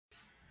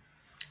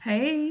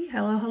Hey,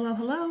 hello, hello,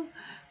 hello.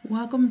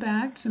 Welcome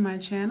back to my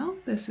channel.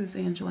 This is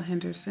Angela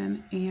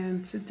Henderson,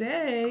 and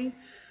today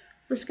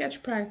for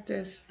sketch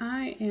practice,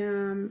 I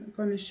am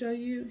going to show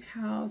you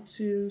how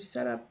to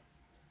set up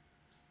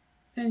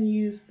and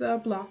use the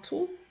block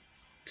tool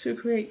to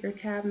create your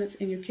cabinets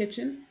in your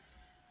kitchen,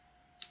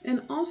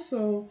 and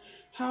also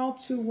how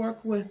to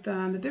work with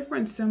the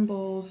different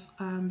symbols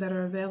that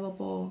are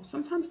available.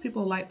 Sometimes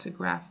people like to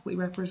graphically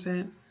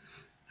represent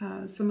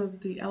some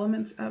of the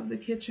elements of the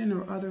kitchen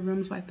or other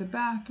rooms like the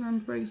bathroom,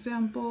 for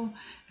example,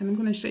 and I'm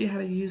going to show you how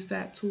to use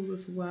that tool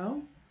as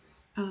well.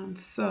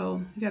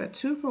 So you got a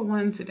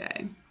 2-for-1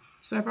 today.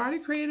 So I've already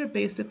created a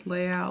basic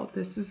layout.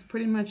 This is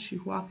pretty much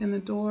you walk in the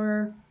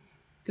door,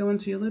 go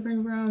into your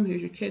living room,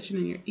 here's your kitchen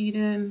and your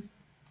eat-in.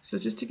 So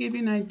just to give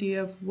you an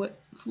idea of what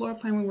floor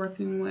plan we're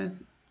working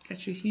with,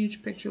 got your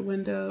huge picture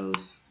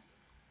windows,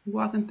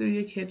 walking through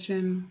your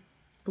kitchen,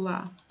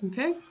 blah,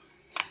 okay?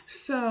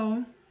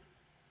 So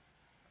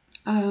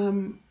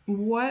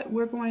what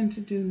we're going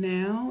to do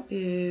now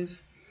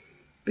is,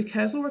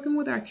 because we're working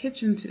with our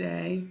kitchen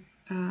today,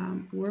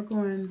 we're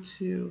going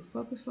to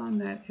focus on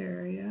that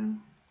area.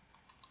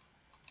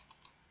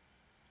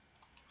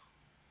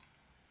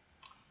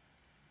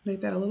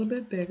 Make that a little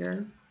bit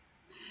bigger.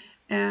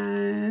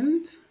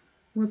 And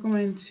we're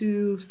going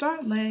to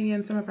start laying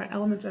in some of our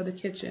elements of the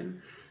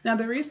kitchen. Now,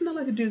 the reason I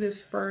like to do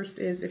this first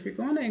is if you're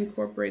going to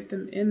incorporate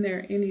them in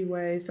there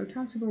anyway,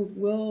 sometimes people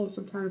will,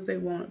 sometimes they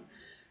won't.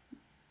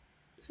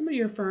 Some of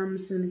your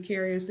firms and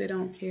carriers, they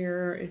don't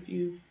care if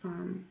you've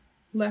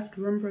left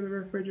room for the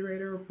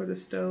refrigerator or for the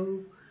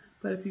stove.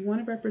 But if you want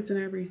to represent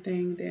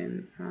everything,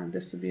 then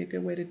this would be a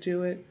good way to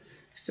do it.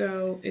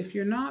 So if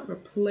you're not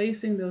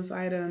replacing those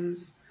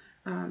items,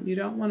 you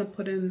don't want to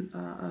put in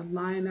a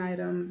line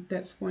item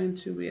that's going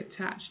to be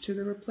attached to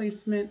the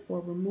replacement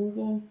or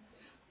removal.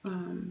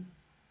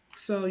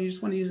 So you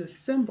just want to use a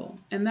symbol.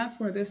 And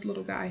that's where this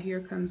little guy here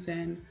comes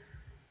in.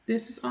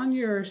 This is on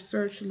your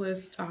search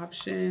list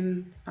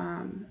option.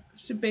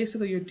 So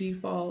basically your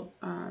default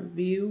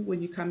view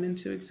when you come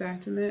into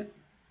Xactimate.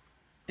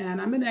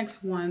 And I'm in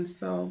X1,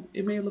 so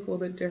it may look a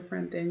little bit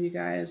different than you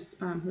guys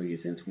who are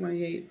using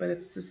 28, but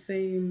it's the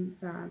same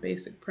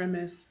basic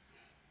premise.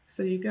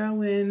 So you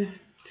go in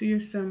to your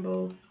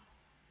symbols.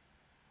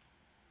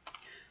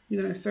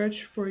 You're going to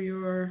search for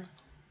your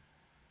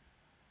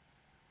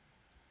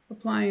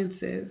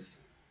appliances.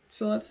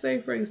 So let's say,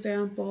 for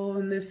example,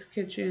 in this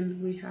kitchen,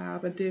 we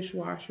have a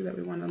dishwasher that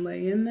we want to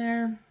lay in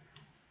there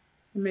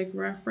and make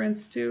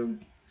reference to.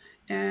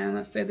 And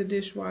let's say the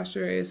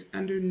dishwasher is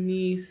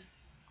underneath,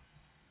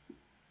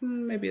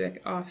 maybe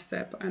like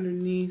offset, but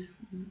underneath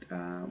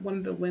one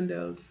of the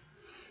windows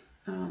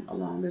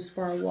along this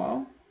far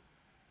wall.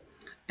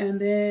 And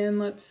then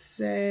let's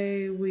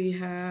say we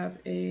have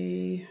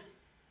a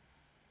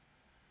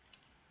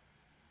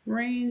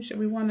range that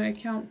we want to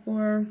account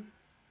for.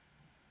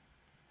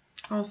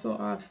 Also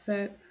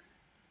offset.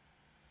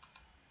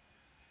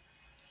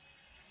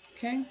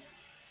 Okay, and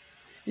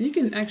you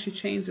can actually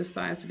change the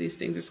size of these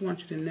things. Just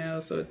want you to know.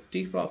 So it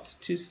defaults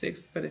to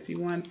 2.6, but if you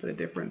want to put a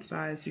different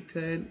size, you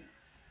could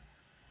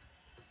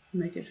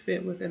make it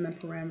fit within the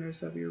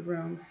parameters of your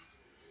room.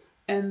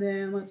 And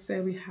then let's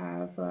say we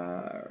have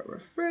a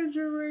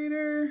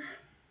refrigerator,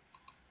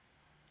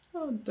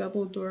 a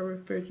double door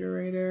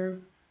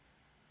refrigerator.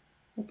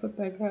 We'll put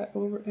that guy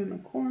over in the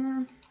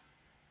corner.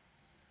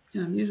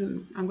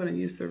 And I'm going to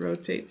use the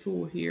rotate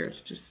tool here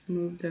to just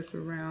move this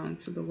around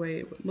to the way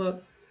it would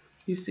look.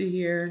 You see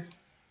here,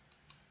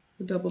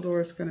 the double door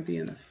is going to be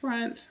in the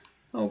front,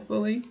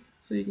 hopefully,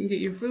 so you can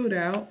get your food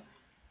out.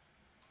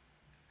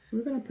 So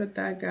we're going to put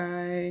that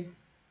guy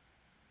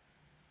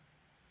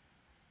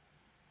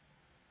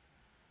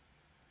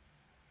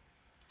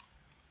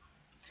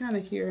kind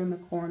of here in the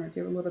corner,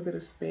 give a little bit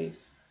of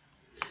space.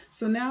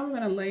 So now we're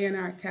going to lay in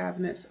our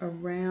cabinets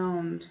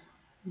around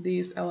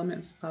these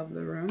elements of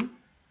the room.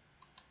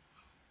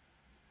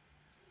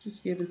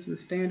 Just giving some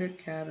standard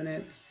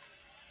cabinets,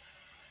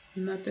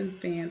 nothing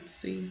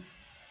fancy.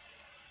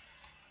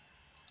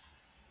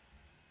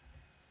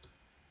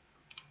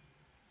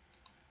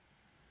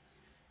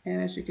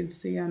 And as you can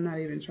see, I'm not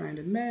even trying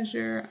to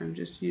measure. I'm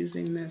just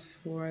using this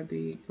for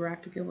the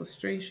graphic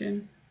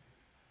illustration.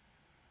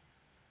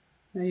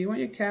 Now you want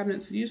your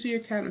cabinets, usually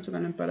your cabinets are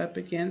going to butt up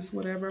against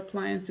whatever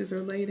appliances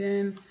are laid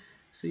in.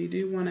 So you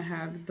do want to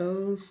have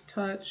those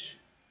touch.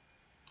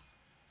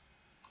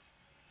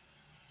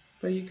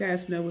 But you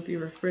guys know with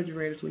your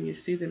refrigerators, when you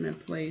see them in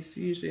place,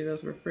 usually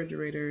those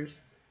refrigerators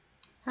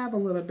have a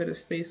little bit of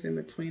space in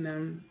between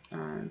them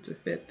to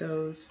fit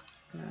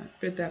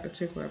that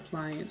particular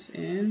appliance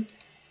in.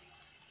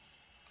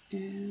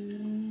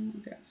 And we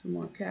got some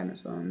more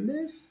cabinets on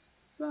this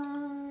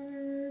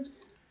side.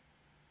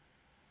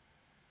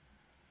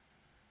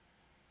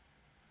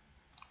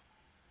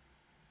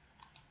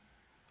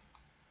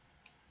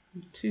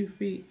 And 2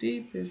 feet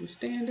deep is your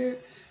standard.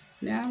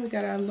 Now we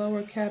got our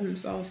lower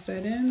cabinets all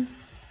set in.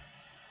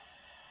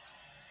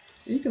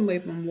 You can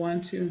label them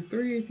 1, 2, and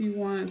 3 if you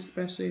want,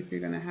 especially if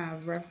you're going to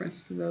have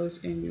reference to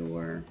those in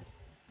your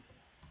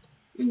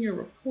in your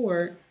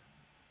report,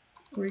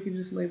 or you can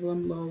just label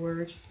them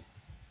lowers,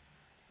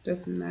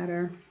 doesn't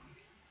matter.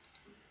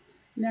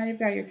 Now you've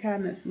got your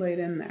cabinets laid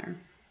in there.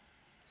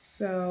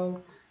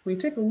 So when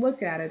you take a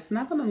look at it, it's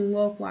not going to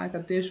look like a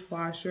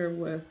dishwasher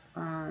with,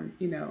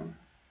 you know,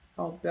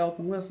 all the bells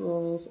and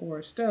whistles or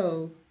a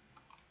stove,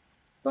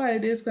 but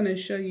it is going to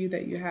show you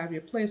that you have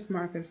your place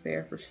markers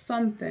there for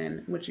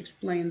something, which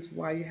explains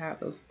why you have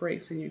those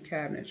breaks in your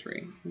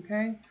cabinetry,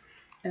 okay?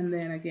 And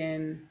then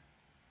again,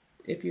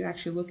 if you're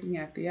actually looking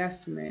at the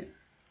estimate,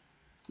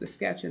 the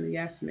sketch and the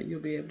estimate, you'll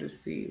be able to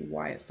see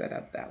why it's set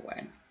up that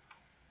way.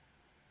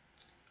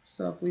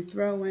 So if we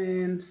throw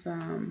in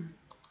some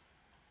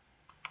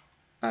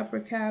upper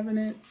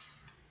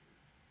cabinets,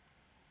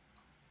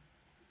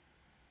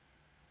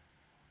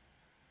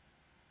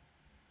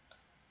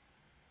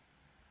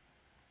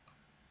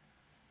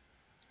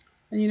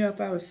 and you know,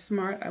 if I was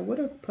smart, I would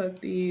have put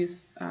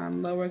these I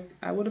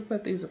would have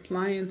put these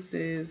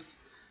appliances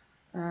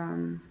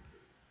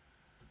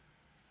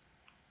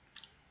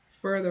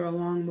further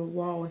along the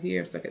wall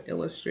here so I could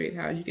illustrate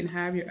how you can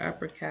have your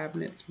upper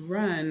cabinets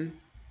run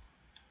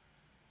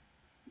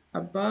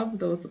above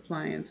those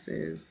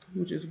appliances,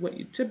 which is what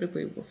you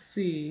typically will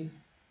see.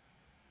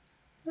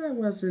 But I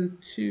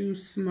wasn't too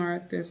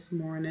smart this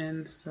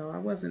morning, so I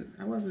wasn't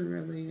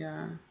really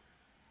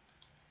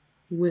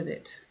with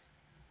it.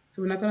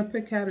 So we're not going to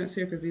put cabinets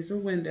here because these are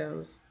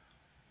windows.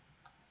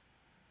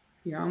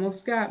 You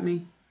almost got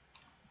me.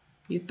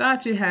 You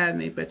thought you had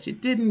me, but you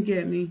didn't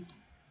get me.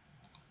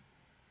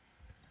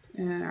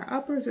 And our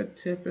uppers are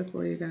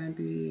typically going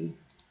to be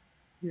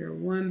your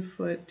 1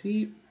 foot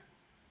deep.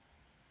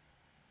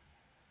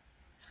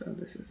 So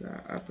this is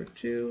our upper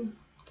 2.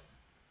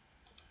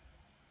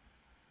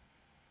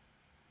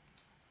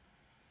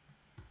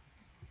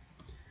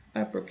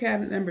 Upper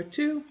cabinet number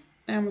 2.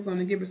 And we're going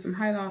to give it some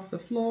height off the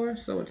floor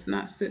so it's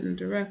not sitting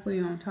directly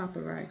on top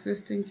of our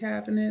existing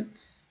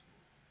cabinets.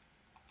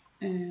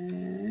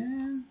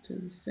 And do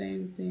the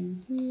same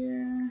thing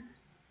here.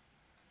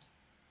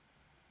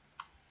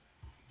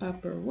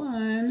 Upper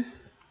 1,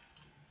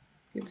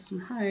 give it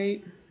some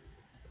height.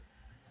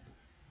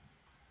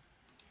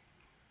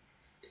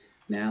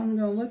 Now I'm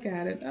going to look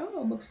at it.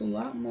 Oh, it looks a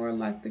lot more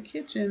like the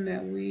kitchen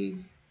that we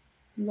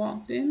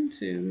walked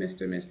into,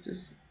 Mr. and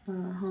Mrs.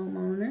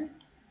 Homeowner.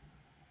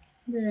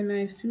 Very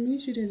nice to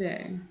meet you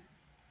today.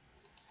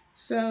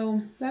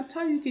 So that's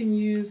how you can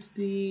use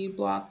the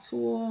block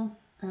tool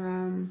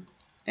and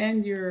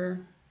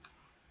your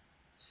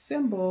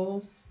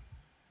symbols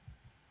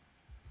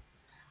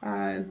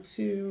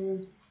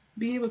to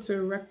be able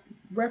to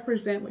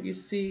represent what you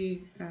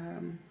see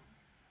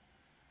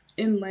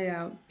in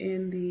layout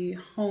in the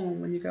home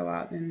when you go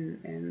out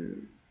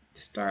and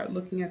start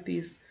looking at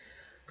these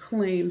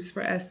claims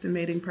for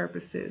estimating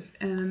purposes.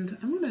 And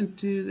I'm going to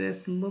do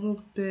this a little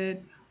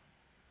bit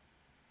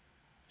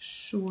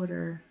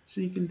shorter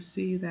so you can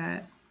see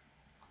that.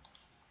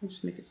 I'll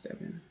just make it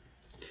 7.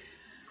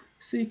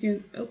 So you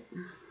can, oh,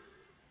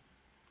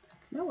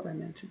 that's not what I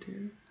meant to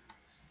do.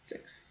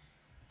 6.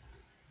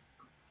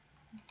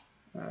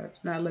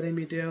 It's not letting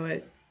me do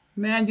it.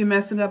 Man, you're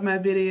messing up my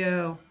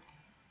video.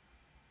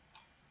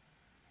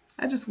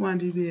 I just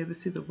wanted you to be able to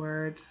see the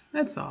words.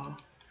 That's all.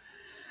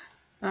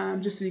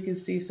 Just so you can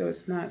see, so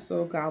it's not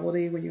so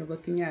gobbledy when you're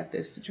looking at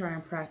this to try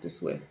and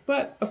practice with.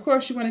 But of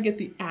course you want to get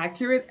the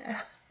accurate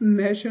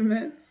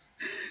measurements.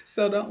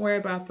 So don't worry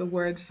about the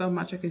words so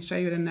much. I can show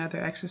you in another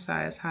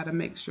exercise how to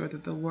make sure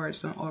that the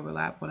words don't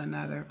overlap one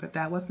another. But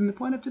that wasn't the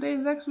point of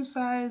today's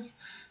exercise.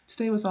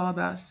 Today was all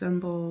about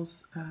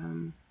symbols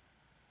and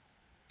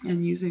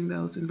using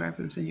those in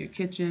reference in your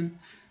kitchen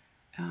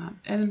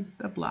and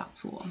the block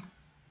tool.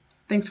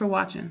 Thanks for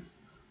watching.